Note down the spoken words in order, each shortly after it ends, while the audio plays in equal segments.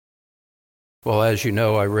Well, as you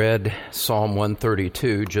know, I read Psalm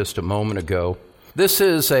 132 just a moment ago. This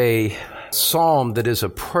is a psalm that is a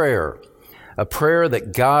prayer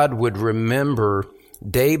that God would remember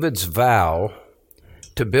David's vow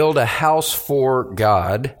to build a house for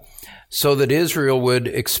God so that Israel would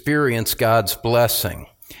experience God's blessing.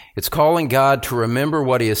 It's calling God to remember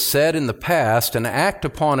what He has said in the past and act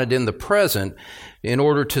upon it in the present in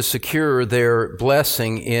order to secure their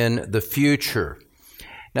blessing in the future.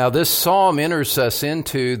 Now, this psalm enters us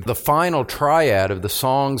into the final triad of the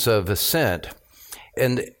songs of ascent.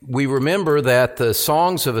 And we remember that the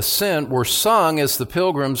songs of ascent were sung as the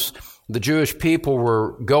pilgrims, the Jewish people,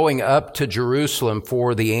 were going up to Jerusalem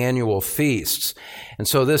for the annual feasts. And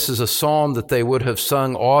so this is a psalm that they would have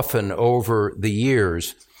sung often over the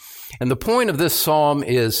years. And the point of this psalm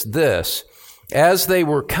is this: as they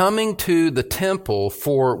were coming to the temple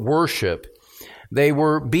for worship, they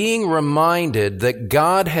were being reminded that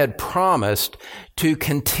God had promised to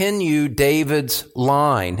continue David's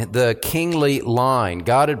line, the kingly line.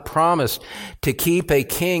 God had promised to keep a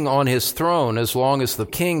king on his throne as long as the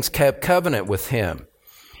kings kept covenant with him.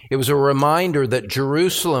 It was a reminder that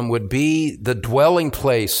Jerusalem would be the dwelling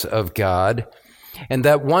place of God and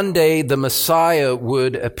that one day the Messiah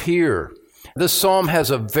would appear. This psalm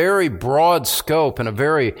has a very broad scope and a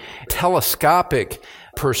very telescopic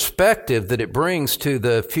perspective that it brings to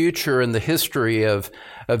the future and the history of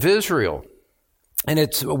Israel. And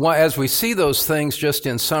it's, as we see those things just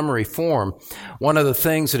in summary form, one of the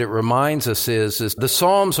things that it reminds us is the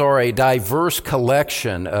Psalms are a diverse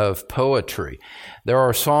collection of poetry. There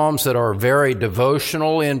are psalms that are very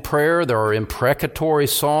devotional in prayer. There are imprecatory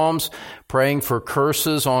psalms praying for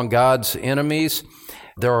curses on God's enemies.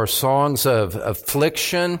 There are songs of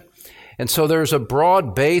affliction. And so there's a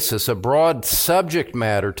broad basis, a broad subject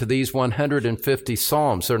matter to these 150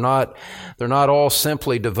 psalms. They're not all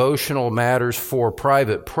simply devotional matters for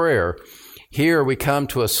private prayer. Here we come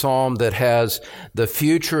to a psalm that has the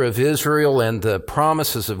future of Israel and the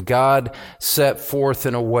promises of God set forth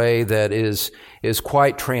in a way that is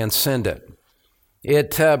quite transcendent.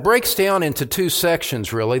 It breaks down into two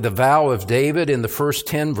sections, really: the vow of David in the first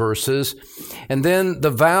 10 verses, and then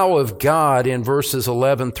the vow of God in verses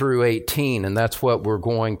 11 through 18, and that's what we're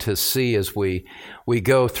going to see as we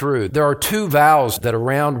go through. There are two vows that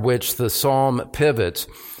around which the psalm pivots.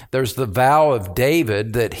 There's the vow of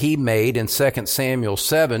David that he made in 2 Samuel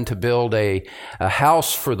 7 to build a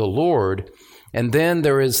house for the Lord. And then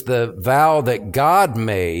there is the vow that God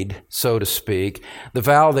made, so to speak, the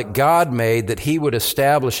vow that God made that he would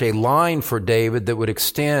establish a line for David that would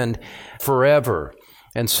extend forever.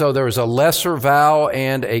 And so there's a lesser vow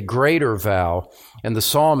and a greater vow. And the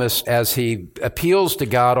psalmist, as he appeals to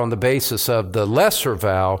God on the basis of the lesser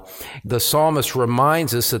vow, the psalmist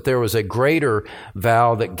reminds us that there was a greater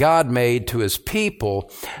vow that God made to his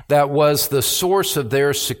people that was the source of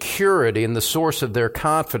their security and the source of their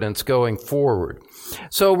confidence going forward.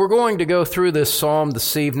 So we're going to go through this psalm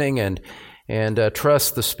this evening and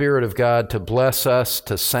trust the Spirit of God to bless us,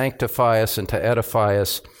 to sanctify us, and to edify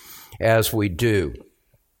us as we do.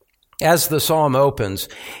 As the psalm opens,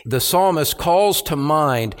 the psalmist calls to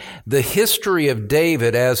mind the history of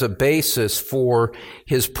David as a basis for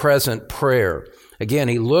his present prayer. Again,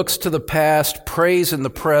 he looks to the past, prays in the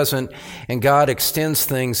present, and God extends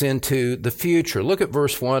things into the future. Look at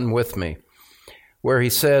verse 1 with me, where he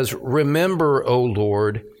says, "Remember, O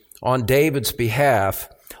Lord, on David's behalf,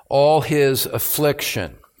 all his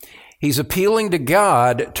affliction." He's appealing to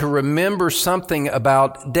God to remember something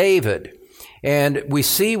about David. And we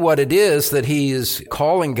see what it is that he is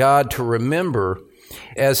calling God to remember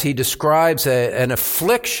as he describes an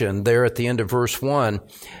affliction there at the end of verse 1,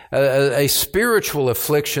 a spiritual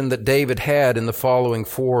affliction that David had in the following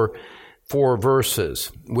four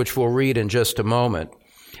verses, which we'll read in just a moment.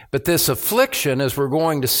 But this affliction, as we're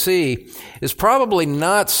going to see, is probably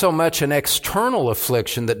not so much an external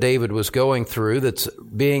affliction that David was going through that's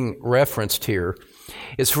being referenced here.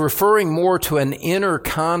 It's referring more to an inner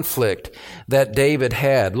conflict that David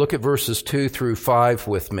had. Look at verses 2 through 5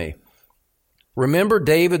 with me. Remember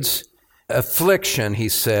David's affliction, he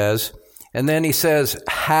says, and then he says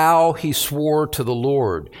how he swore to the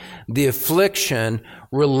Lord. The affliction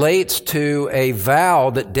relates to a vow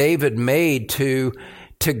that David made to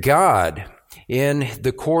God in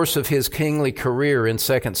the course of his kingly career in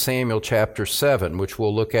 2 Samuel chapter 7, which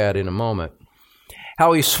we'll look at in a moment.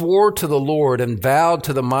 How he swore to the Lord and vowed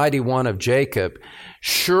to the Mighty One of Jacob,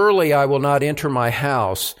 "Surely I will not enter my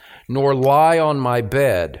house, nor lie on my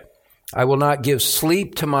bed. I will not give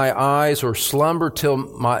sleep to my eyes or slumber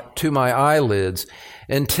to my eyelids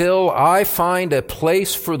until I find a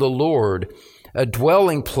place for the Lord, a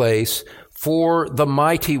dwelling place for the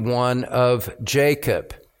mighty one of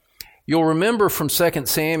Jacob. You'll remember from 2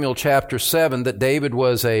 Samuel chapter 7 that David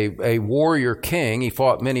was a warrior king. He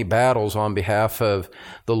fought many battles on behalf of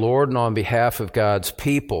the Lord and on behalf of God's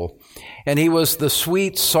people. And he was the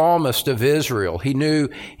sweet psalmist of Israel. He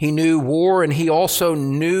knew war, and he also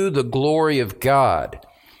knew the glory of God.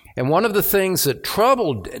 And one of the things that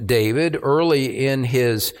troubled David early in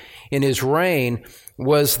his reign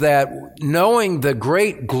was that knowing the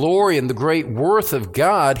great glory and the great worth of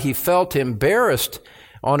God, he felt embarrassed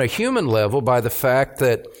on a human level by the fact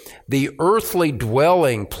that the earthly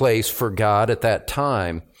dwelling place for God at that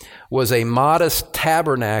time was a modest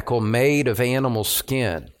tabernacle made of animal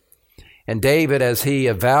skin. And David, as he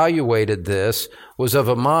evaluated this, was of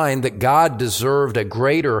a mind that God deserved a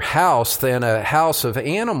greater house than a house of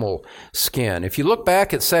animal skin. If you look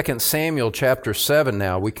back at 2 Samuel chapter 7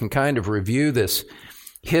 now, we can kind of review this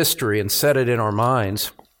history and set it in our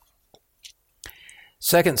minds.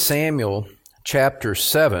 2 Samuel chapter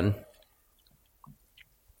 7,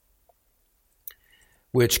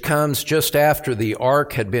 which comes just after the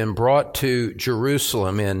ark had been brought to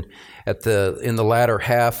Jerusalem in the latter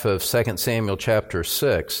half of 2 Samuel chapter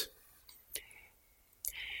 6.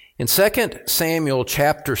 In 2 Samuel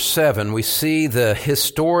chapter 7, we see the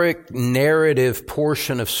historic narrative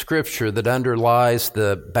portion of Scripture that underlies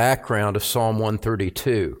the background of Psalm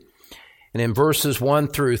 132. And in verses 1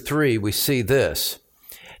 through 3, we see this.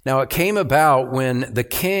 Now it came about when the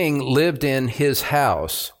king lived in his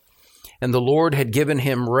house, and the Lord had given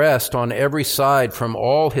him rest on every side from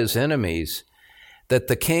all his enemies, that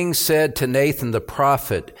the king said to Nathan the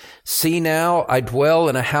prophet, "See now, I dwell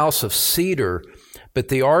in a house of cedar, but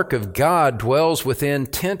the ark of God dwells within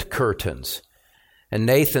tent curtains." And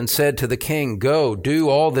Nathan said to the king, "Go, do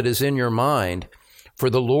all that is in your mind, for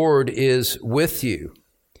the Lord is with you."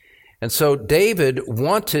 And so David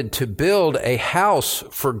wanted to build a house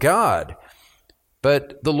for God,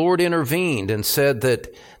 but the Lord intervened and said that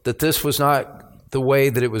this was not the way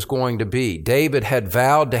that it was going to be. David had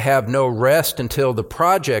vowed to have no rest until the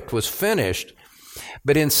project was finished.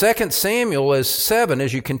 But in 2 Samuel 7,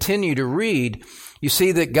 as you continue to read, you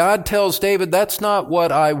see that God tells David, "That's not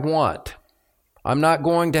what I want. I'm not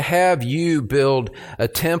going to have you build a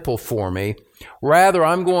temple for me. Rather,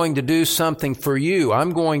 I'm going to do something for you.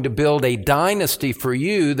 I'm going to build a dynasty for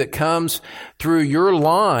you that comes through your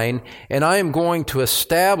line, and I am going to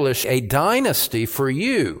establish a dynasty for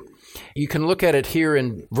you." You can look at it here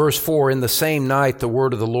in verse 4. "In the same night, the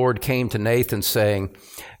word of the Lord came to Nathan, saying,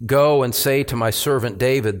 'Go and say to my servant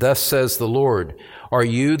David, thus says the Lord, are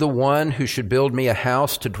you the one who should build me a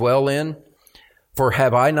house to dwell in? For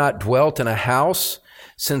have I not dwelt in a house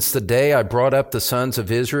since the day I brought up the sons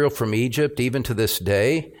of Israel from Egypt, even to this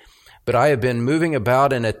day? But I have been moving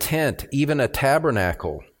about in a tent, even a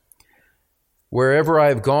tabernacle. Wherever I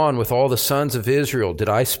have gone with all the sons of Israel, did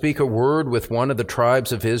I speak a word with one of the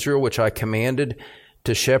tribes of Israel, which I commanded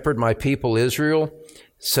to shepherd my people Israel,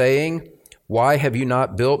 saying, why have you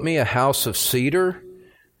not built me a house of cedar?'"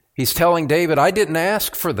 He's telling David, I didn't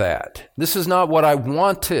ask for that. This is not what I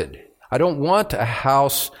wanted. I don't want a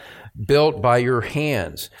house built by your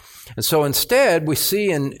hands. And so instead, we see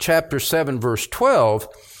in chapter 7, verse 12,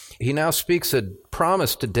 he now speaks a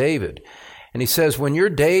promise to David. And he says, "When your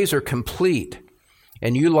days are complete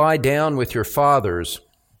and you lie down with your fathers,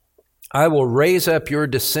 I will raise up your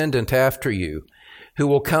descendant after you, who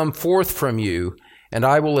will come forth from you, and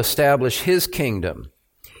I will establish his kingdom.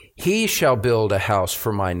 He shall build a house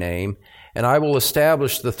for my name, and I will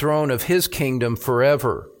establish the throne of his kingdom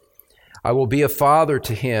forever. I will be a father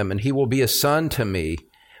to him, and he will be a son to me.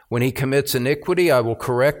 When he commits iniquity, I will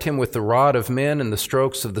correct him with the rod of men and the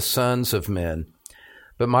strokes of the sons of men.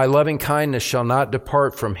 But my loving kindness shall not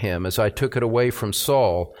depart from him, as I took it away from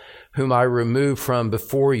Saul, whom I removed from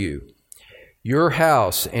before you. Your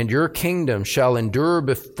house and your kingdom shall endure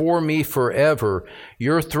before me forever.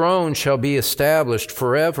 Your throne shall be established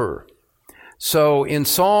forever." So in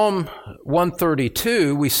Psalm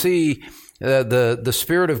 132, we see the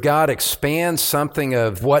Spirit of God expands something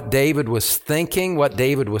of what David was thinking, what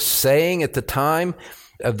David was saying at the time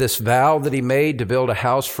of this vow that he made to build a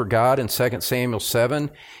house for God in 2 Samuel 7.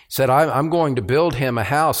 He said, I'm going to build him a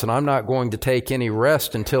house, and I'm not going to take any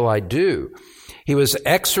rest until I do. He was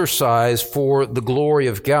exercised for the glory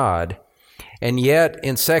of God. And yet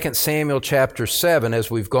in 2 Samuel chapter 7,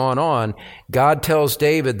 as we've gone on, God tells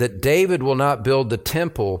David that David will not build the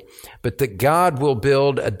temple, but that God will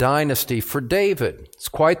build a dynasty for David. It's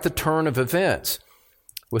quite the turn of events.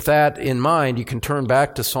 With that in mind, you can turn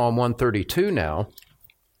back to Psalm 132 now.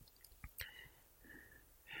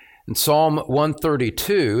 In Psalm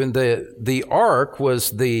 132, and the ark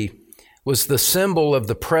was the was the symbol of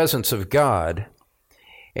the presence of God.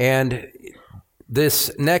 And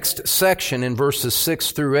this next section in verses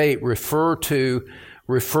 6 through 8 refer to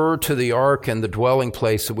the ark and the dwelling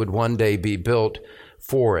place that would one day be built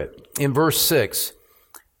for it. In verse 6,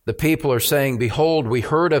 the people are saying, "Behold, we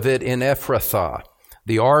heard of it in Ephrathah."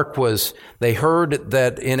 The ark they heard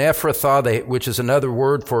that in Ephrathah, which is another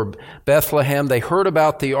word for Bethlehem, they heard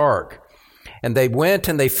about the ark. And they went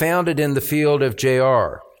and they found it in the field of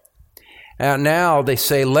Jair. And now they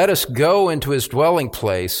say, "Let us go into his dwelling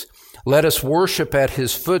place. Let us worship at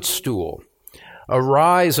his footstool.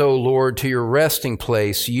 Arise, O Lord, to your resting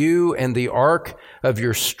place, you and the ark of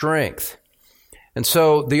your strength." And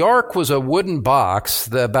so the ark was a wooden box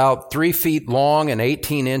about 3 feet long and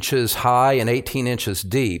 18 inches high and 18 inches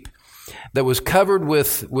deep that was covered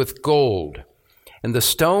with gold. And the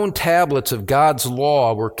stone tablets of God's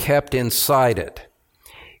law were kept inside it.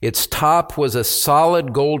 Its top was a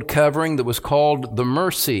solid gold covering that was called the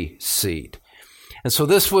mercy seat. And so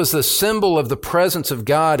this was the symbol of the presence of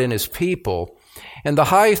God in his people. And the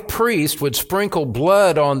high priest would sprinkle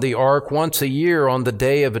blood on the ark once a year on the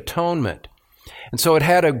Day of Atonement. And so it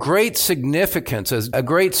had a great significance, a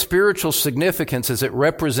great spiritual significance, as it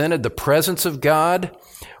represented the presence of God,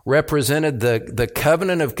 represented the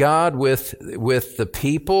covenant of God with the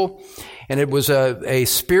people. And it was a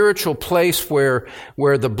spiritual place where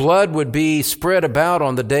the blood would be spread about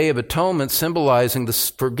on the Day of Atonement, symbolizing the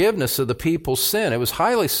forgiveness of the people's sin. It was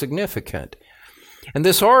highly significant. And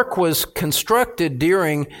this ark was constructed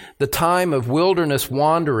during the time of wilderness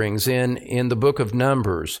wanderings in the book of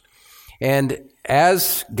Numbers. And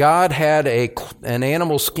as God had an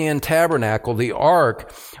animal skin tabernacle, the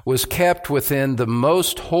ark was kept within the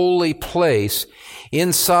most holy place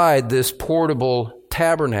inside this portable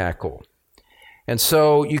tabernacle. And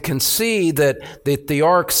so you can see that the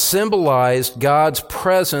ark symbolized God's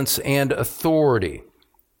presence and authority.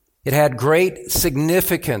 It had great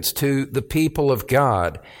significance to the people of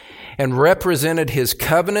God and represented his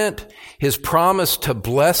covenant, his promise to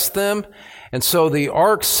bless them. And so the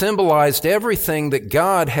ark symbolized everything that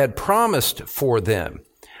God had promised for them.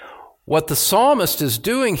 What the psalmist is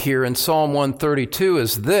doing here in Psalm 132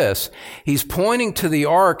 is this. He's pointing to the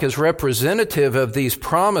ark as representative of these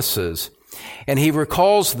promises, and he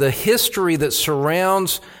recalls the history that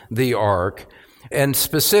surrounds the ark, and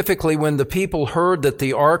specifically when the people heard that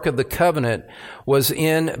the Ark of the Covenant was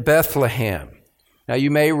in Bethlehem. Now,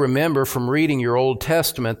 you may remember from reading your Old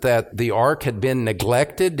Testament that the ark had been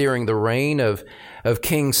neglected during the reign of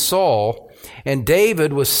King Saul, and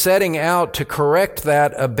David was setting out to correct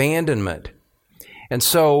that abandonment. And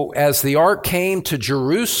so, as the ark came to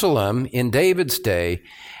Jerusalem in David's day,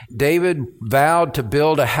 David vowed to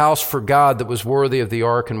build a house for God that was worthy of the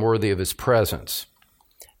ark and worthy of his presence.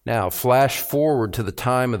 Now, flash forward to the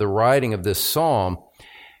time of the writing of this psalm,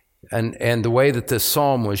 and the way that this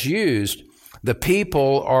psalm was used. The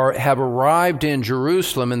people have arrived in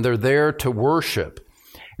Jerusalem, and they're there to worship.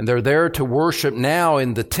 And they're there to worship now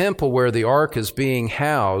in the temple where the ark is being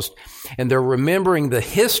housed. And they're remembering the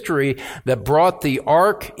history that brought the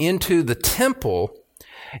ark into the temple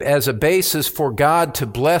as a basis for God to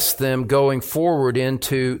bless them going forward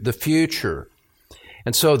into the future.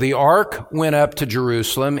 And so the ark went up to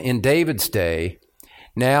Jerusalem in David's day.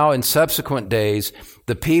 Now, in subsequent days,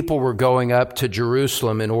 the people were going up to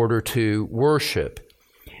Jerusalem in order to worship.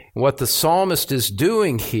 What the psalmist is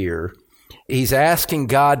doing here, he's asking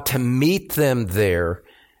God to meet them there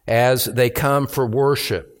as they come for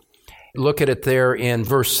worship. Look at it there in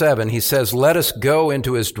verse 7. He says, "Let us go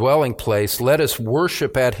into his dwelling place. Let us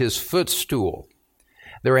worship at his footstool."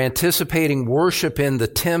 They're anticipating worship in the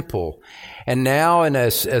temple. And now in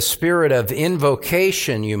a spirit of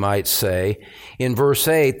invocation, you might say, in verse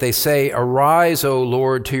 8, they say, "Arise, O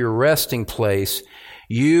Lord, to your resting place,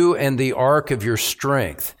 you and the ark of your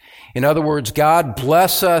strength." In other words, God,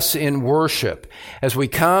 bless us in worship. As we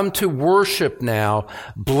come to worship now,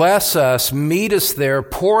 bless us, meet us there,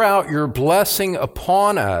 pour out your blessing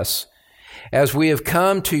upon us as we have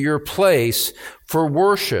come to your place for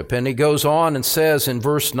worship. And he goes on and says in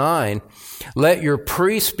verse 9, "Let your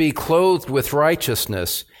priests be clothed with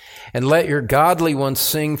righteousness, and let your godly ones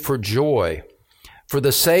sing for joy. For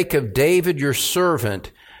the sake of David your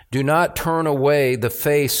servant, do not turn away the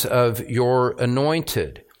face of your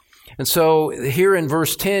anointed." And so here in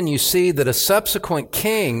verse 10, you see that a subsequent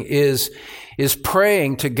king is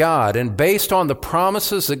praying to God. And based on the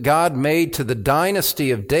promises that God made to the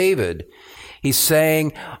dynasty of David, he's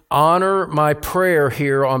saying, honor my prayer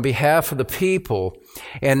here on behalf of the people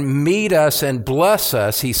and meet us and bless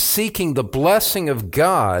us. He's seeking the blessing of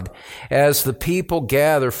God as the people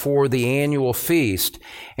gather for the annual feast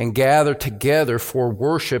and gather together for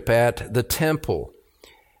worship at the temple.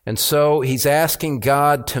 And so he's asking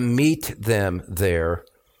God to meet them there,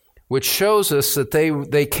 which shows us that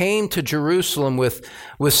they came to Jerusalem with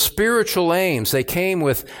spiritual aims. They came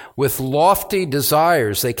with lofty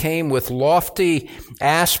desires. They came with lofty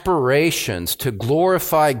aspirations to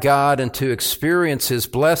glorify God and to experience His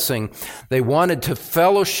blessing. They wanted to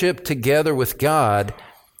fellowship together with God,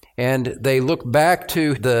 and they look back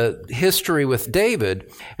to the history with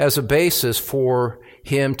David as a basis for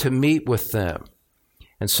him to meet with them.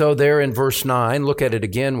 And so there in verse 9, look at it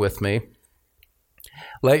again with me.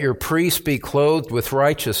 Let your priests be clothed with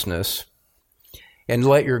righteousness, and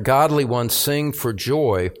let your godly ones sing for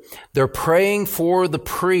joy. They're praying for the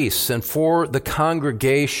priests and for the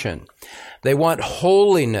congregation. They want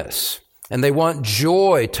holiness, and they want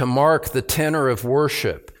joy to mark the tenor of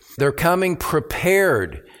worship. They're coming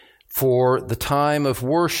prepared for the time of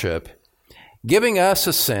worship, giving us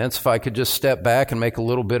a sense, if I could just step back and make a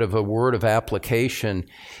little bit of a word of application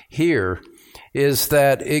here, is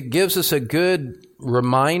that it gives us a good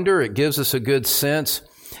reminder, it gives us a good sense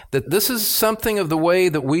that this is something of the way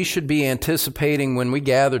that we should be anticipating when we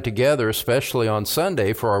gather together, especially on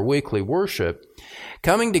Sunday for our weekly worship,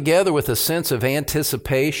 coming together with a sense of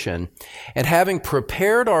anticipation and having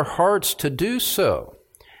prepared our hearts to do so.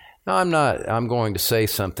 Now, I'm going to say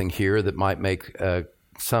something here that might make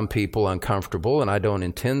some people uncomfortable, and I don't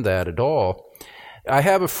intend that at all. I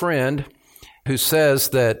have a friend who says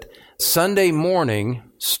that Sunday morning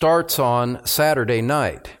starts on Saturday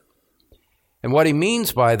night. And what he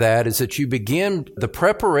means by that is that the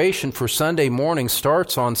preparation for Sunday morning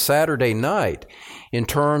starts on Saturday night in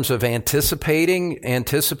terms of anticipating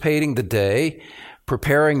the day,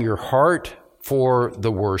 preparing your heart for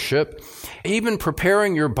the worship, even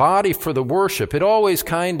preparing your body for the worship. I always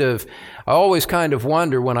kind of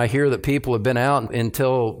wonder when I hear that people have been out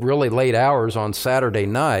until really late hours on Saturday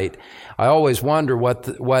night. I always wonder what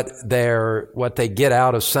they get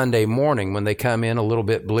out of Sunday morning when they come in a little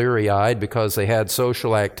bit bleary-eyed because they had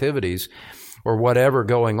social activities or whatever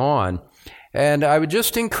going on. And I would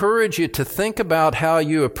just encourage you to think about how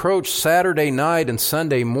you approach Saturday night and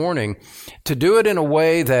Sunday morning, to do it in a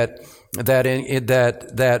way that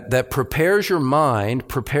prepares your mind,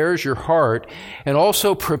 prepares your heart, and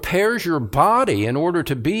also prepares your body in order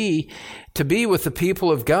to be with the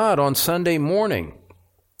people of God on Sunday morning.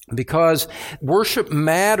 Because worship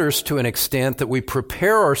matters to an extent that we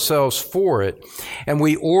prepare ourselves for it, and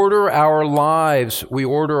we order our lives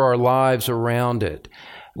around it.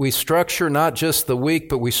 We structure not just the week,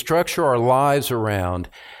 but we structure our lives around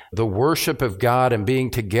the worship of God and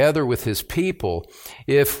being together with His people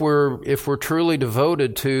if we're truly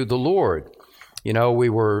devoted to the Lord. You know, we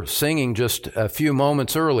were singing just a few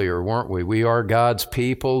moments earlier, weren't we? We are God's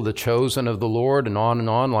people, the chosen of the Lord, and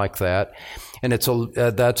on like that. And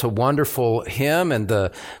that's a wonderful hymn, and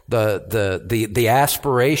the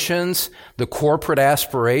aspirations, the corporate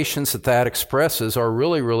aspirations that expresses are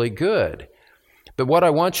really, really good. But what I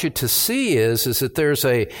want you to see is that there's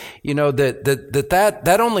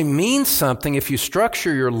that only means something if you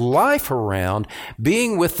structure your life around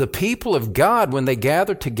being with the people of God when they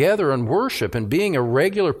gather together and worship, and being a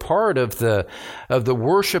regular part of the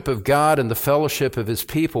worship of God and the fellowship of His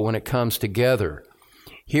people when it comes together.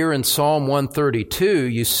 Here in Psalm 132,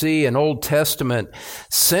 you see an Old Testament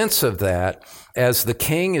sense of that as the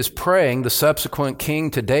king is praying, the subsequent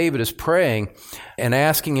king to David is praying and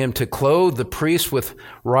asking him to clothe the priest with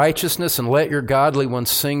righteousness and let your godly ones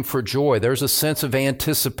sing for joy. There's a sense of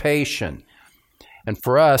anticipation. And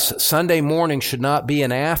for us, Sunday morning should not be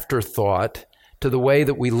an afterthought to the way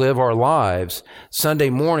that we live our lives. Sunday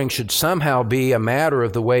morning should somehow be a matter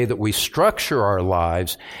of the way that we structure our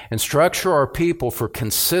lives and structure our people for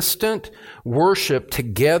consistent worship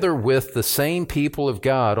together with the same people of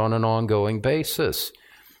God on an ongoing basis.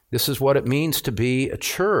 This is what it means to be a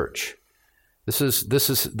church. This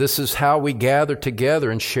is how we gather together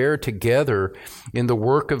and share together in the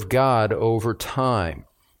work of God over time.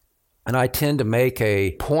 And I tend to make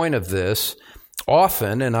a point of this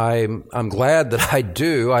often, and I'm glad that I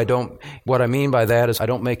do. What I mean by that is I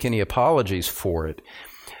don't make any apologies for it,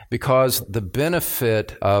 because the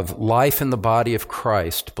benefit of life in the body of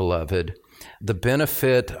Christ, beloved, the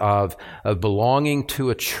benefit of belonging to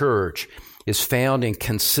a church is found in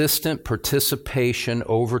consistent participation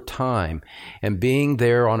over time and being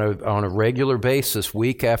there on a regular basis,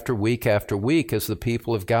 week after week after week, as the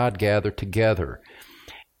people of God gather together.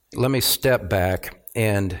 Let me step back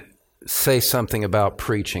and say something about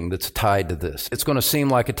preaching that's tied to this. It's going to seem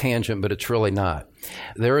like a tangent, but it's really not.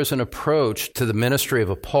 There is an approach to the ministry of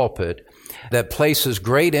a pulpit that places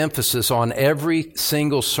great emphasis on every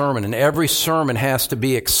single sermon, and every sermon has to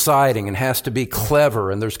be exciting and has to be clever,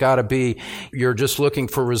 and there's got to be, you're just looking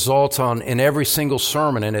for results in every single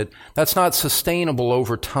sermon, and that's not sustainable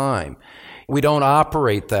over time. We don't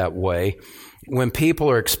operate that way. When people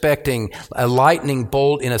are expecting a lightning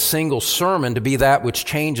bolt in a single sermon to be that which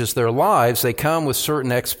changes their lives, they come with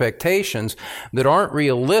certain expectations that aren't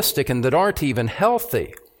realistic and that aren't even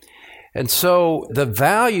healthy. And so the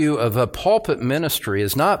value of a pulpit ministry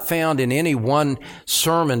is not found in any one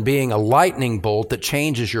sermon being a lightning bolt that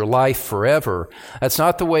changes your life forever. That's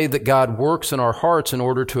not the way that God works in our hearts in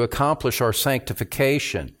order to accomplish our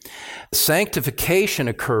sanctification. Sanctification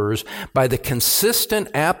occurs by the consistent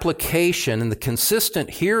application and the consistent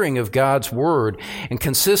hearing of God's Word and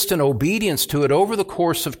consistent obedience to it over the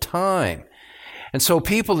course of time. And so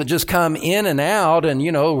people that just come in and out and,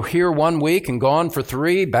 here 1 week and gone for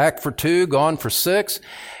 3, back for 2, gone for 6,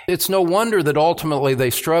 it's no wonder that ultimately they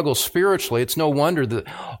struggle spiritually. It's no wonder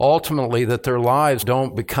that ultimately that their lives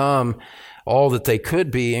don't become all that they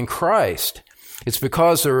could be in Christ. It's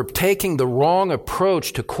because they're taking the wrong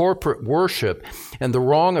approach to corporate worship and the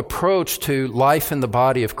wrong approach to life in the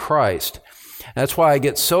body of Christ. That's why I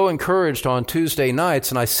get so encouraged on Tuesday nights,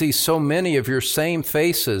 and I see so many of your same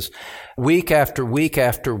faces week after week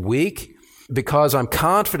after week, because I'm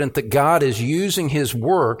confident that God is using His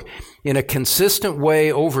work in a consistent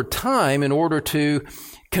way over time in order to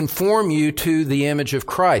conform you to the image of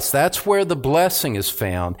Christ. That's where the blessing is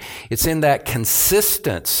found. It's in that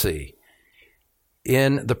consistency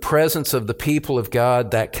in the presence of the people of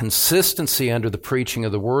God, that consistency under the preaching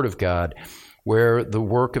of the Word of God, where the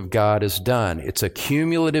work of God is done. It's a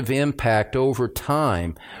cumulative impact over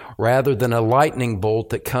time rather than a lightning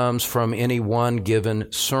bolt that comes from any one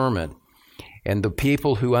given sermon. And the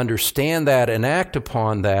people who understand that and act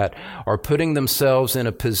upon that are putting themselves in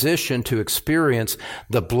a position to experience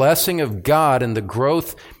the blessing of God and the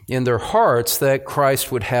growth in their hearts that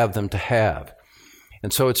Christ would have them to have.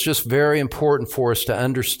 And so it's just very important for us to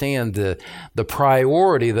understand the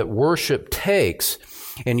priority that worship takes.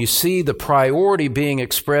 And you see the priority being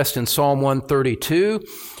expressed in Psalm 132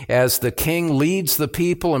 as the king leads the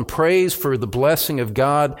people and prays for the blessing of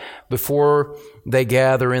God before they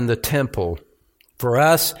gather in the temple. For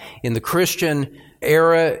us, in the Christian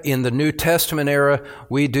era, in the New Testament era,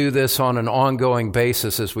 we do this on an ongoing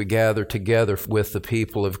basis as we gather together with the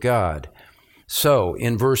people of God. So,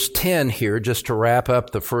 in verse 10 here, just to wrap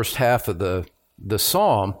up the first half of the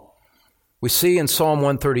psalm, we see in Psalm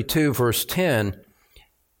 132, verse 10,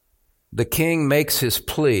 the king makes his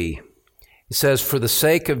plea. He says, "For the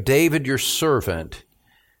sake of David your servant,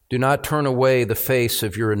 do not turn away the face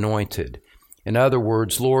of your anointed." In other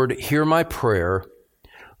words, Lord, hear my prayer.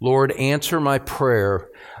 Lord, answer my prayer.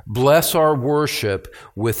 Bless our worship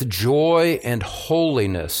with joy and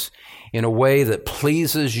holiness in a way that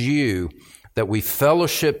pleases you, that we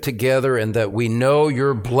fellowship together and that we know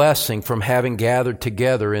your blessing from having gathered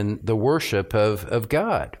together in the worship of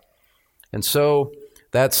God. And so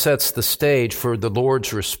that sets the stage for the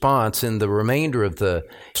Lord's response in the remainder of the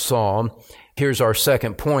psalm. Here's our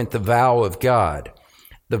second point, the vow of God.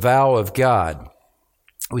 The vow of God.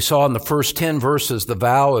 We saw in the first 10 verses the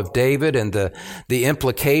vow of David and the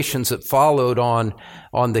implications that followed on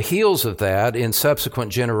the heels of that in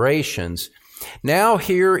subsequent generations. Now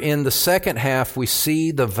here in the second half, we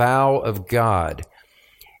see the vow of God.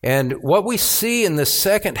 And what we see in the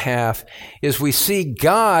second half is we see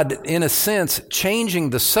God, in a sense, changing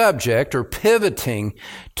the subject or pivoting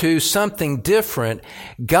to something different.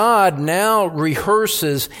 God now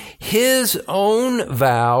rehearses His own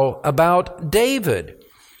vow about David.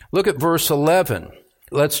 Look at verse 11.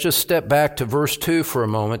 Let's just step back to verse 2 for a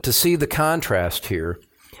moment to see the contrast here.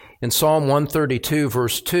 In Psalm 132,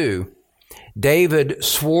 verse 2, David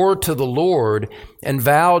swore to the Lord and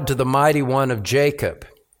vowed to the Mighty One of Jacob.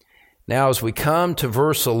 Now, as we come to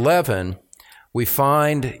verse 11, we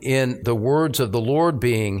find in the words of the Lord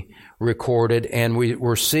being recorded, and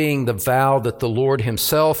we're seeing the vow that the Lord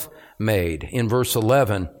Himself made. In verse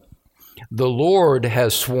 11, the Lord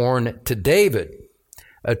has sworn to David,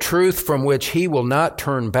 a truth from which He will not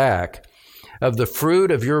turn back. Of the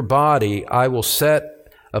fruit of your body I will set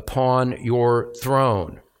upon your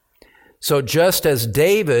throne. So just as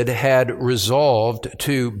David had resolved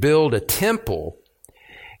to build a temple,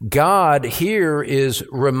 God here is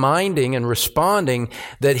reminding and responding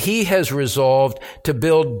that He has resolved to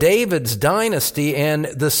build David's dynasty and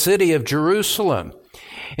the city of Jerusalem.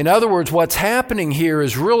 In other words, what's happening here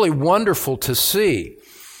is really wonderful to see.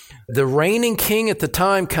 the reigning king at the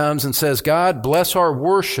time comes and says, God, bless our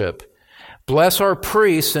worship, bless our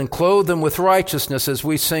priests, and clothe them with righteousness as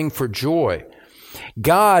we sing for joy.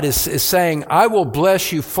 God is saying, I will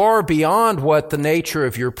bless you far beyond what the nature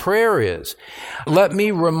of your prayer is. Let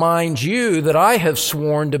me remind you that I have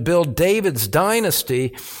sworn to build David's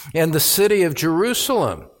dynasty and the city of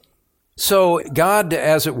Jerusalem. So God,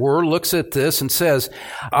 as it were, looks at this and says,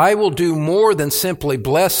 I will do more than simply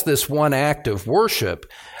bless this one act of worship,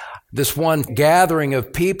 this one gathering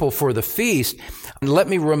of people for the feast. And let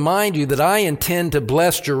me remind you that I intend to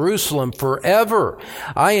bless Jerusalem forever.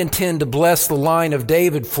 I intend to bless the line of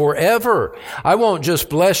David forever. I won't just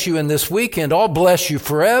bless you in this weekend, I'll bless you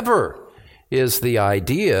forever, is the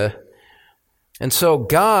idea. And so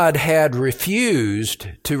God had refused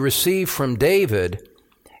to receive from David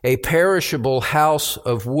a perishable house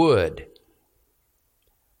of wood.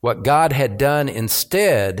 What God had done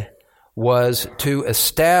instead was to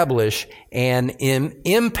establish an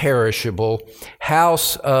imperishable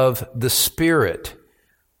house of the Spirit.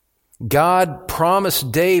 God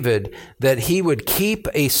promised David that he would keep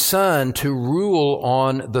a son to rule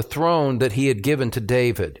on the throne that he had given to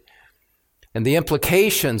David. And the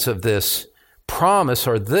implications of this promise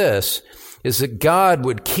are this, is that God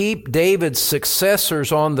would keep David's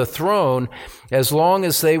successors on the throne as long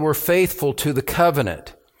as they were faithful to the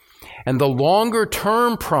covenant. And the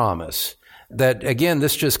longer-term promise that, again,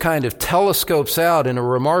 this just kind of telescopes out in a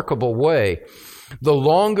remarkable way, the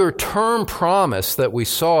longer-term promise that we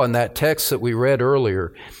saw in that text that we read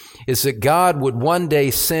earlier is that God would one day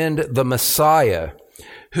send the Messiah,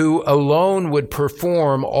 who alone would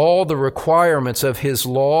perform all the requirements of his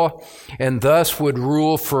law and thus would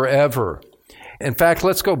rule forever. In fact,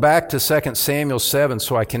 let's go back to 2 Samuel 7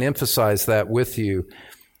 so I can emphasize that with you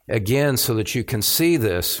again so that you can see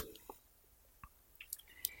this.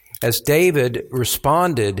 As David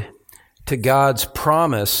responded to God's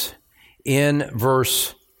promise in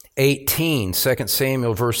verse 18, 2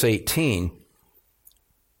 Samuel verse 18,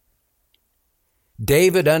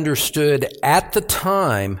 David understood at the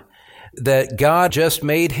time that God just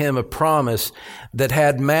made him a promise that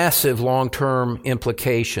had massive long-term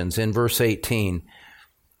implications. In verse 18,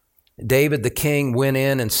 David the king went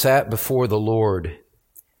in and sat before the Lord,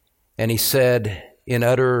 and he said in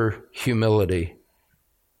utter humility,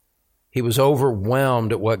 he was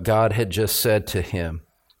overwhelmed at what God had just said to him.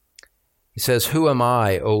 He says, "Who am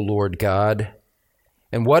I, O Lord God?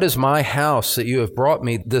 And what is my house that you have brought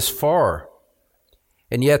me this far?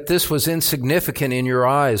 And yet this was insignificant in your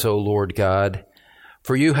eyes, O Lord God.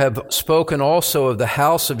 For you have spoken also of the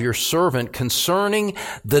house of your servant concerning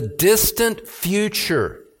the distant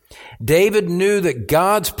future." David knew that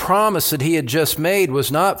God's promise that he had just made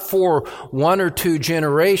was not for one or two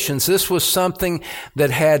generations. This was something that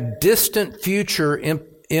had distant future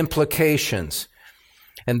implications.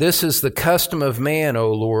 And this is the custom of man,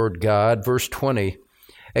 O Lord God. Verse 20.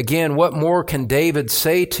 Again, what more can David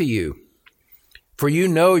say to you? For you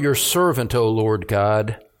know your servant, O Lord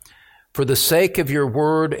God. For the sake of your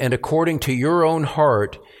word and according to your own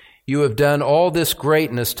heart, you have done all this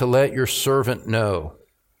greatness to let your servant know.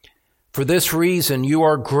 For this reason you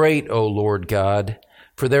are great, O Lord God,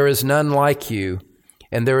 for there is none like you,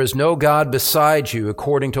 and there is no God beside you,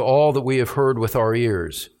 according to all that we have heard with our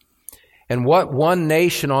ears. And what one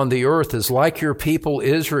nation on the earth is like your people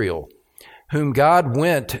Israel, whom God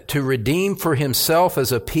went to redeem for himself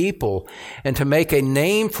as a people, and to make a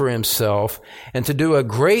name for himself, and to do a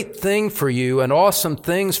great thing for you and awesome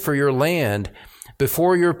things for your land,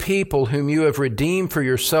 before your people whom you have redeemed for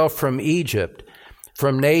yourself from Egypt,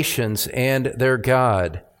 from nations and their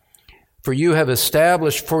God. For you have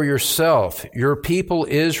established for yourself your people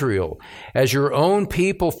Israel as your own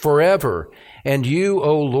people forever, and you,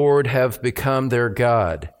 O Lord, have become their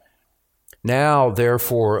God. Now,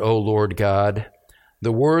 therefore, O Lord God,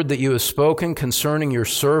 the word that you have spoken concerning your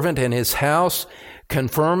servant and his house,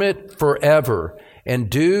 confirm it forever, and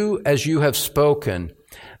do as you have spoken,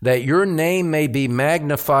 that your name may be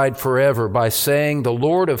magnified forever by saying, the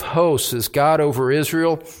Lord of hosts is God over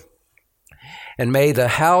Israel, and may the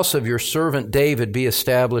house of your servant David be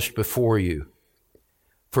established before you.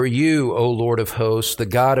 For you, O Lord of hosts, the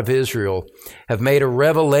God of Israel, have made a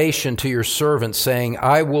revelation to your servant, saying,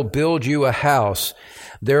 I will build you a house.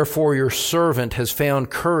 Therefore your servant has found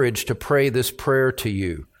courage to pray this prayer to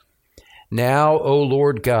you. Now, O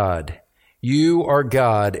Lord God, you are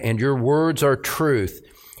God, and your words are truth,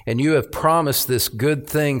 and you have promised this good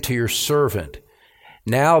thing to your servant.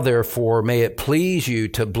 Now, therefore, may it please you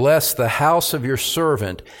to bless the house of your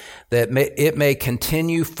servant, that it may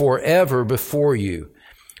continue forever before you.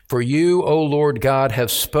 For you, O Lord God, have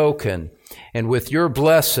spoken, and with your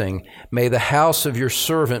blessing may the house of your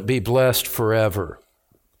servant be blessed forever.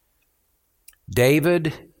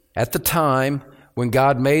 David, at the time when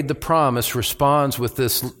God made the promise, responds with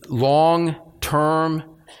this long-term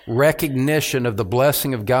recognition of the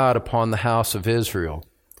blessing of God upon the house of Israel.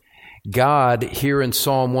 God, here in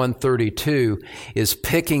Psalm 132, is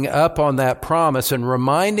picking up on that promise and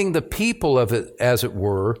reminding the people of it, as it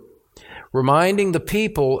were, reminding the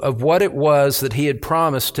people of what it was that he had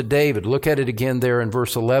promised to David. Look at it again there in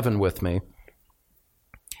verse 11 with me.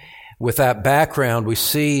 With that background, we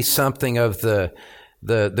see something of the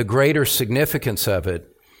greater significance of it.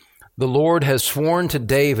 The Lord has sworn to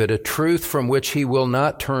David a truth from which he will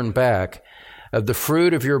not turn back. Of the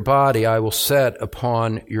fruit of your body I will set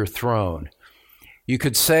upon your throne. You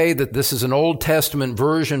could say that this is an Old Testament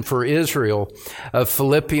version for Israel of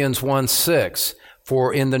Philippians 1:6,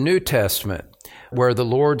 for in the New Testament, where the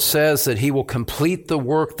Lord says that he will complete the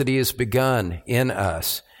work that he has begun in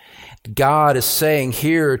us. God is saying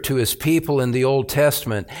here to his people in the Old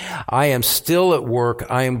Testament, I am still at work.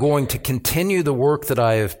 I am going to continue the work that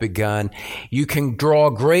I have begun. You can draw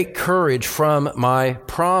great courage from my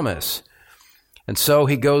promise. And so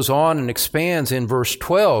he goes on and expands in verse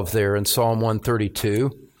 12 there in Psalm 132.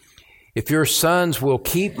 If your sons will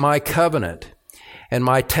keep my covenant and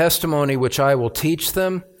my testimony which I will teach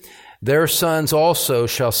them, their sons also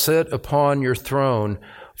shall sit upon your throne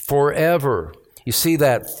forever. You see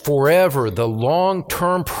that forever, the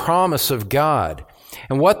long-term promise of God.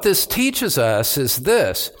 And what this teaches us is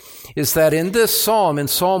this, is that in this psalm, in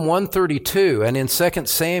Psalm 132 and in 2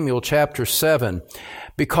 Samuel chapter 7,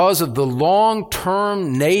 because of the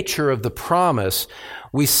long-term nature of the promise,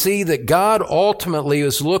 we see that God ultimately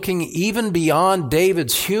is looking even beyond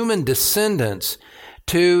David's human descendants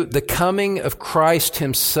to the coming of Christ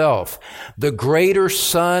himself. The greater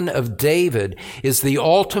Son of David is the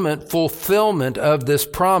ultimate fulfillment of this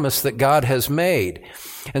promise that God has made.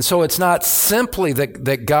 And so it's not simply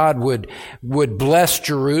that God would bless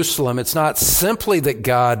Jerusalem. It's not simply that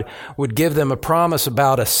God would give them a promise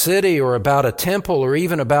about a city or about a temple or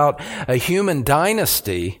even about a human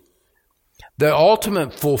dynasty. The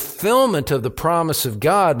ultimate fulfillment of the promise of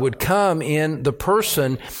God would come in the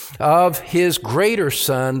person of his greater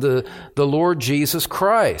Son, the Lord Jesus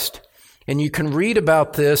Christ. And you can read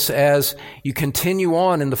about this as you continue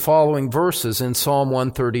on in the following verses in Psalm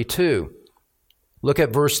 132. Look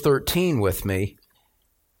at verse 13 with me.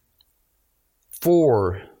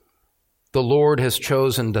 For the Lord has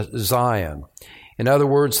chosen Zion. In other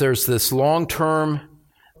words, there's this long-term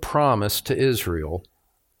promise to Israel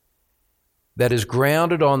that is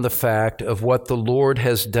grounded on the fact of what the Lord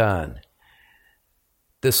has done.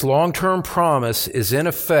 This long-term promise is in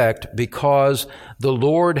effect because the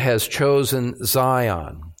Lord has chosen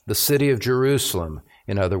Zion, the city of Jerusalem,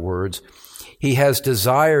 in other words. He has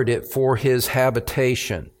desired it for his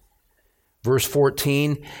habitation. Verse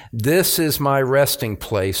 14, this is my resting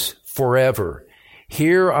place forever.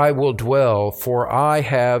 Here I will dwell, for I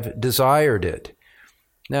have desired it.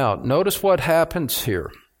 Now, notice what happens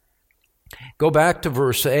here. Go back to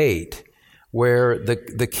verse 8, where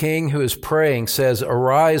the king who is praying says,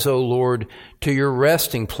 arise, O Lord, to your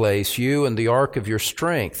resting place, you and the ark of your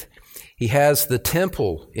strength. He has the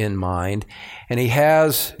temple in mind, and he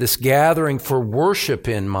has this gathering for worship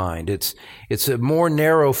in mind. It's a more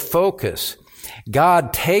narrow focus.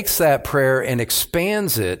 God takes that prayer and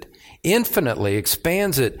expands it infinitely,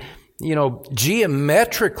 expands it,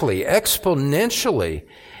 geometrically, exponentially,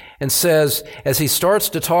 and says, as he starts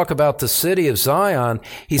to talk about the city of Zion,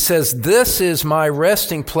 he says, this is my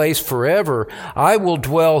resting place forever. I will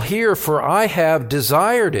dwell here, for I have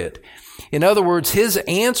desired it. In other words, his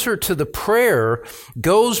answer to the prayer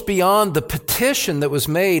goes beyond the petition that was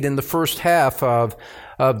made in the first half of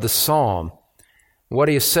the psalm. What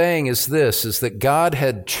he is saying is this, is that God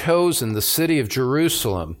had chosen the city of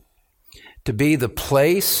Jerusalem to be the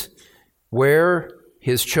place where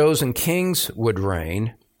his chosen kings would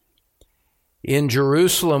reign. In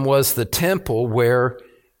Jerusalem was the temple where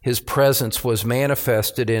his presence was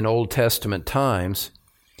manifested in Old Testament times.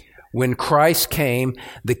 When Christ came,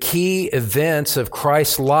 the key events of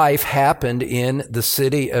Christ's life happened in the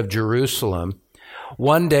city of Jerusalem.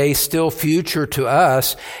 One day, still future to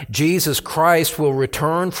us, Jesus Christ will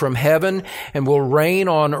return from heaven and will reign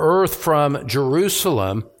on earth from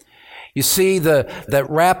Jerusalem. You see, that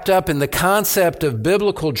wrapped up in the concept of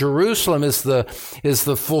biblical Jerusalem is the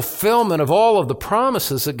fulfillment of all of the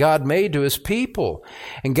promises that God made to his people.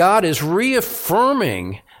 And God is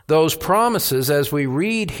reaffirming those promises as we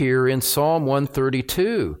read here in Psalm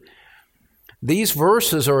 132. These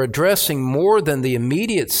verses are addressing more than the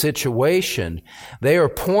immediate situation. They are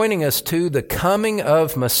pointing us to the coming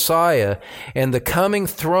of Messiah and the coming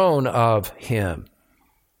throne of Him.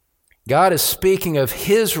 God is speaking of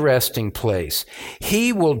His resting place.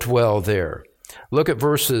 He will dwell there. Look at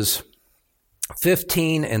verses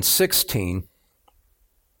 15 and 16.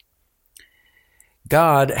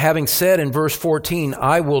 God, having said in verse 14,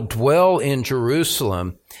 I will dwell in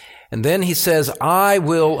Jerusalem, and then He says, I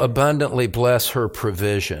will abundantly bless her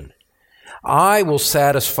provision. I will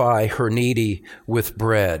satisfy her needy with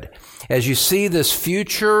bread. As you see this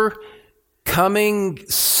future coming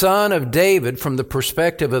son of David from the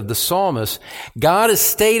perspective of the psalmist, God is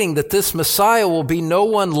stating that this Messiah will be no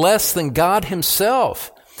one less than God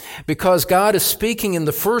Himself. Because God is speaking in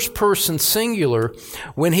the first person singular.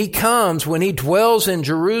 When He comes, when He dwells in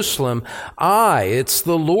Jerusalem, it's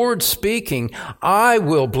the Lord speaking, I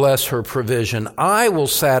will bless her provision. I will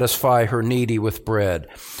satisfy her needy with bread.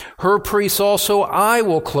 Her priests also I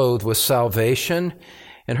will clothe with salvation,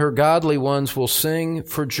 and her godly ones will sing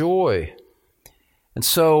for joy. And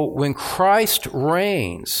so when Christ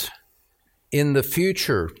reigns in the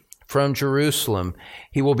future from Jerusalem,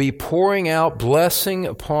 He will be pouring out blessing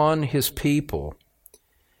upon His people.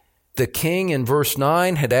 The king in verse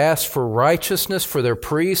 9 had asked for righteousness for their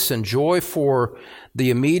priests and joy for the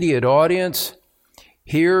immediate audience.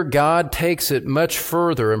 Here God takes it much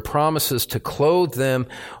further and promises to clothe them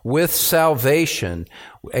with salvation,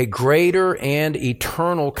 a greater and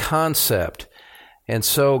eternal concept. And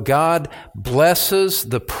so God blesses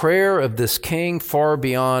the prayer of this king far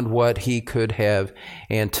beyond what he could have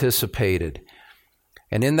anticipated.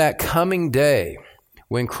 And in that coming day,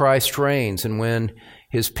 when Christ reigns and when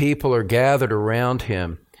His people are gathered around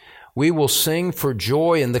Him, we will sing for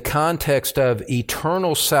joy in the context of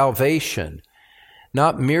eternal salvation,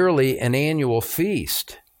 not merely an annual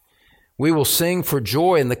feast. We will sing for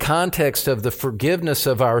joy in the context of the forgiveness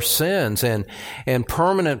of our sins and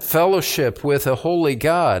permanent fellowship with a holy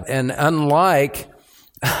God. And unlike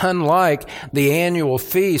the annual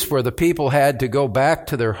feast where the people had to go back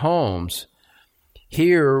to their homes,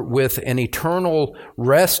 here with an eternal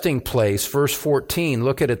resting place, verse 14,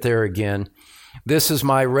 look at it there again. This is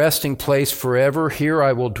my resting place forever. Here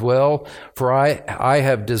I will dwell, for I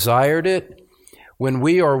have desired it. When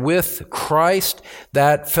we are with Christ,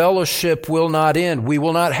 that fellowship will not end. We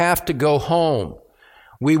will not have to go home.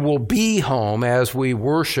 We will be home as we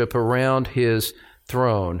worship around His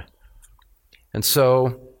throne. And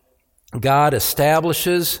so God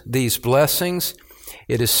establishes these blessings.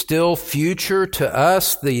 It is still future to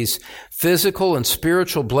us. These physical and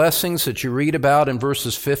spiritual blessings that you read about in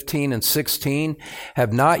verses 15 and 16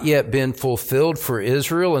 have not yet been fulfilled for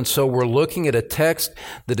Israel. And so we're looking at a text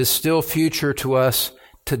that is still future to us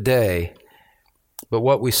today. But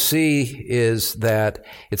what we see is that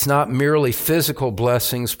it's not merely physical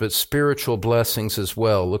blessings, but spiritual blessings as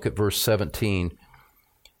well. Look at verse 17,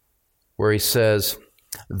 where He says,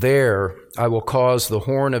 there I will cause the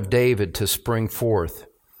horn of David to spring forth.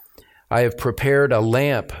 I have prepared a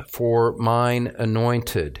lamp for mine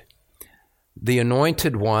anointed. The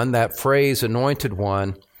anointed one, that phrase anointed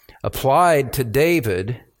one, applied to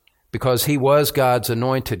David because he was God's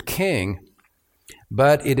anointed king,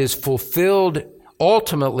 but it is fulfilled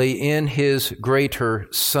ultimately in His greater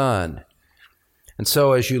Son. And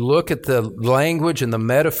so as you look at the language and the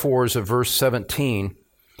metaphors of verse 17,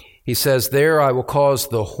 He says, there I will cause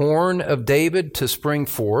the horn of David to spring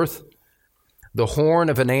forth. The horn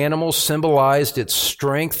of an animal symbolized its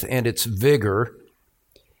strength and its vigor.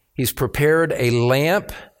 He's prepared a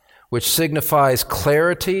lamp, which signifies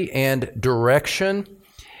clarity and direction.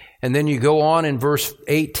 And then you go on in verse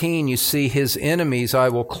 18, you see His enemies I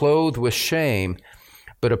will clothe with shame,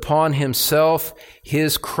 but upon Himself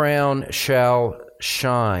His crown shall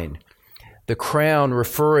shine. The crown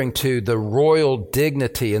referring to the royal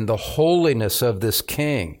dignity and the holiness of this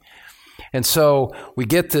king. And so we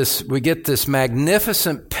get this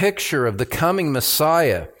magnificent picture of the coming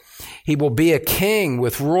Messiah. He will be a king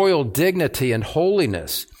with royal dignity and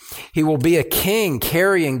holiness. He will be a king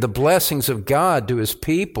carrying the blessings of God to His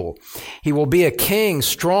people. He will be a king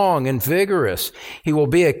strong and vigorous. He will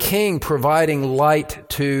be a king providing light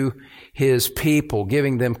to His people,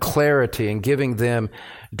 giving them clarity and giving them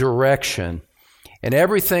direction. And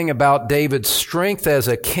everything about David's strength as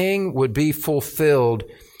a king would be fulfilled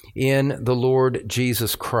in the Lord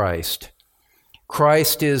Jesus Christ.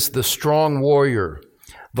 Christ is the strong warrior,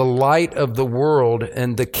 the light of the world,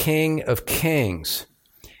 and the King of kings.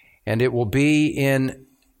 And it will be in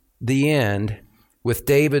the end, with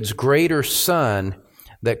David's greater Son,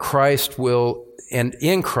 that Christ will, and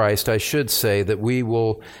in Christ, I should say, that we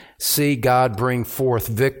will see God bring forth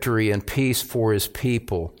victory and peace for His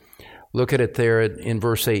people. Look at it there in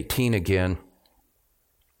verse 18 again.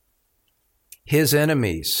 His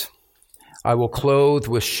enemies I will clothe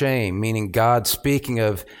with shame, meaning God speaking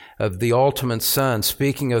of the ultimate Son,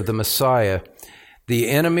 speaking of the Messiah. The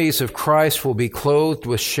enemies of Christ will be clothed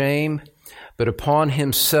with shame, but upon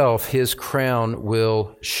Himself His crown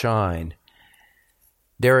will shine.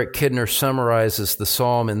 Derek Kidner summarizes the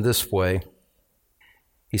psalm in this way.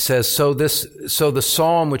 He says, So the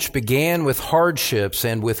psalm, which began with hardships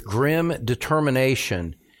and with grim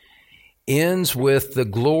determination, ends with the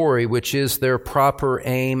glory which is their proper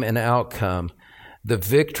aim and outcome, the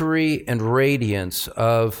victory and radiance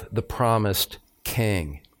of the promised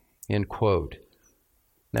King. End quote.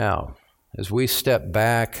 Now, as we step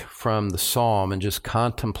back from the psalm and just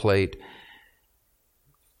contemplate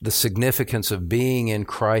the significance of being in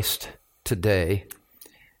Christ today,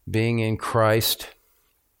 being in Christ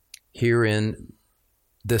here in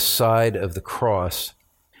this side of the cross,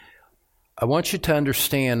 I want you to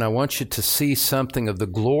understand, I want you to see something of the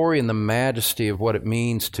glory and the majesty of what it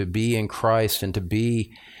means to be in Christ and to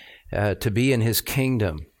be in His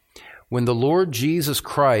kingdom. When the Lord Jesus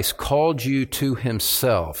Christ called you to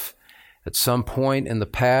Himself at some point in the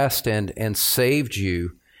past and saved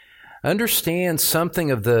you, understand something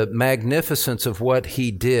of the magnificence of what He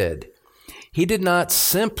did. He did not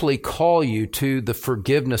simply call you to the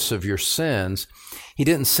forgiveness of your sins. He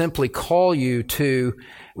didn't simply call you to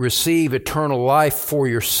receive eternal life for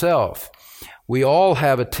yourself. We all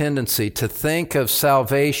have a tendency to think of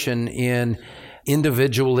salvation in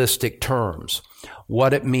individualistic terms.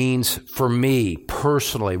 What it means for me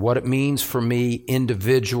personally, what it means for me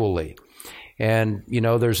individually. And,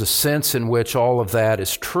 there's a sense in which all of that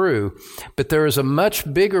is true, but there is a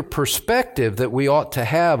much bigger perspective that we ought to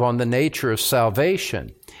have on the nature of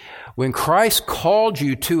salvation. When Christ called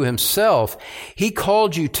you to Himself, He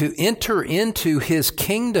called you to enter into His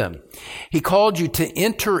kingdom. He called you to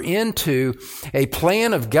enter into a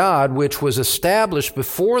plan of God which was established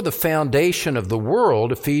before the foundation of the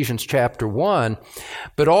world, Ephesians chapter 1,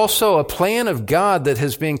 but also a plan of God that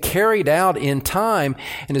has been carried out in time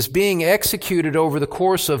and is being executed over the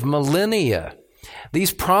course of millennia.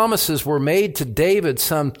 These promises were made to David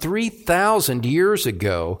some 3,000 years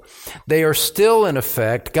ago. They are still in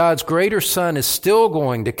effect. God's greater Son is still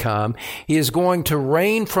going to come. He is going to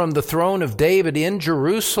reign from the throne of David in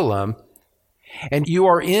Jerusalem. And you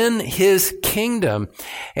are in His kingdom,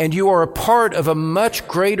 and you are a part of a much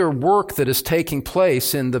greater work that is taking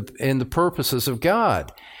place in the purposes of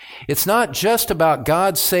God. It's not just about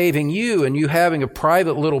God saving you and you having a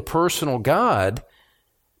private little personal God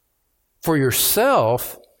for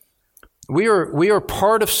yourself. We are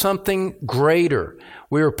part of something greater.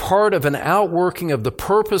 We are part of an outworking of the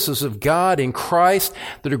purposes of God in Christ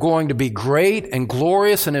that are going to be great and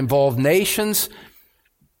glorious and involve nations,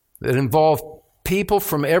 that involve people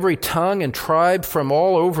from every tongue and tribe from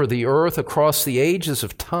all over the earth across the ages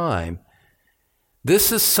of time.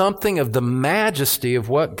 This is something of the majesty of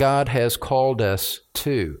what God has called us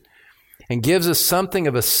to, and gives us something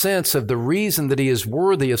of a sense of the reason that He is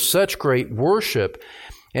worthy of such great worship.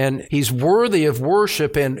 And He's worthy of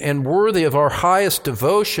worship and worthy of our highest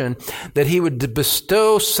devotion, that He would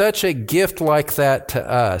bestow such a gift like that to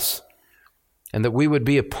us, and that we would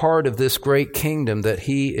be a part of this great kingdom that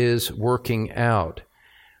He is working out.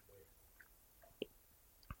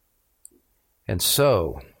 And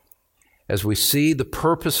so, as we see the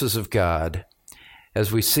purposes of God,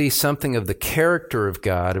 as we see something of the character of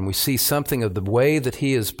God, and we see something of the way that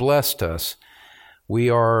He has blessed us, we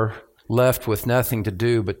are left with nothing to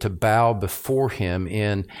do but to bow before Him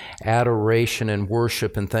in adoration and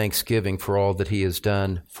worship and thanksgiving for all that He has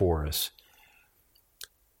done for us.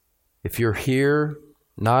 If you're here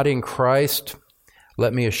not in Christ,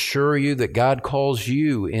 let me assure you that God calls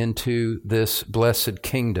you into this blessed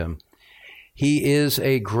kingdom. He is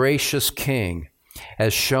a gracious King,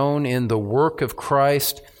 as shown in the work of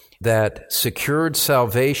Christ that secured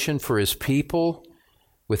salvation for His people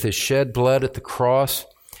with His shed blood at the cross.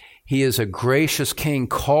 He is a gracious King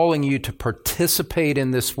calling you to participate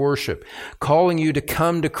in this worship, calling you to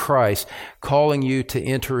come to Christ, calling you to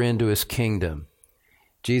enter into His kingdom.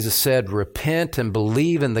 Jesus said, "Repent and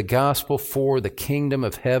believe in the gospel, for the kingdom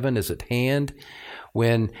of heaven is at hand."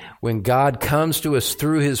 When God comes to us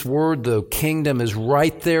through His word, the kingdom is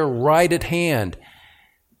right there, right at hand,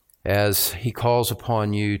 as He calls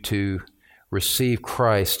upon you to receive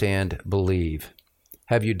Christ and believe.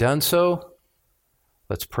 Have you done so?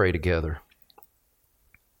 Let's pray together.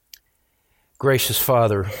 Gracious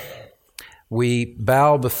Father, we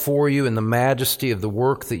bow before you in the majesty of the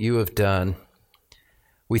work that you have done.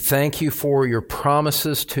 We thank you for your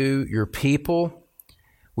promises to your people.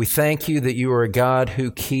 We thank you that you are a God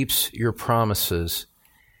who keeps your promises.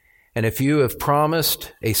 And if you have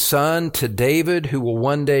promised a son to David who will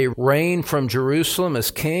one day reign from Jerusalem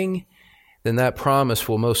as king, then that promise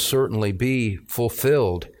will most certainly be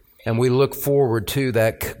fulfilled. And we look forward to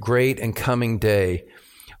that great and coming day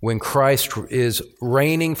when Christ is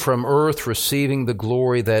reigning from earth, receiving the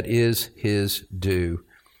glory that is his due.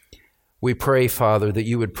 We pray, Father, that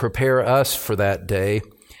you would prepare us for that day.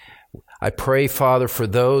 I pray, Father, for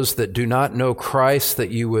those that do not know Christ, that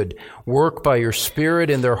you would work by your Spirit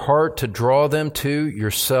in their heart to draw them to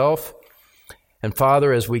yourself. And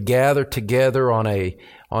Father, as we gather together on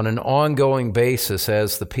an ongoing basis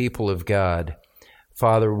as the people of God,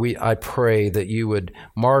 Father, I pray that you would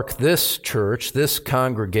mark this church, this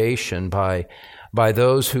congregation, by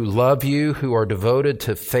those who love you, who are devoted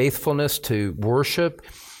to faithfulness, to worship,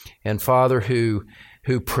 and Father, who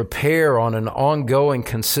prepare on an ongoing,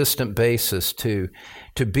 consistent basis to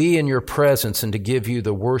be in your presence and to give you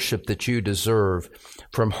the worship that you deserve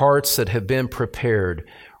from hearts that have been prepared,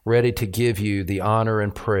 ready to give you the honor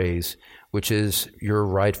and praise, which is your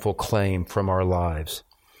rightful claim from our lives.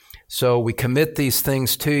 So we commit these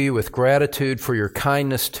things to you with gratitude for your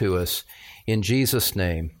kindness to us. In Jesus'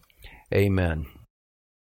 name, amen.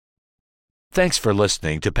 Thanks for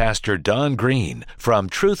listening to Pastor Don Green from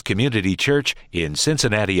Truth Community Church in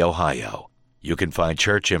Cincinnati, Ohio. You can find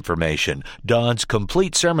church information, Don's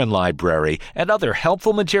complete sermon library, and other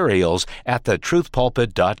helpful materials at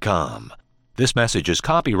thetruthpulpit.com. This message is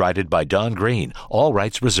copyrighted by Don Green, all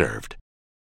rights reserved.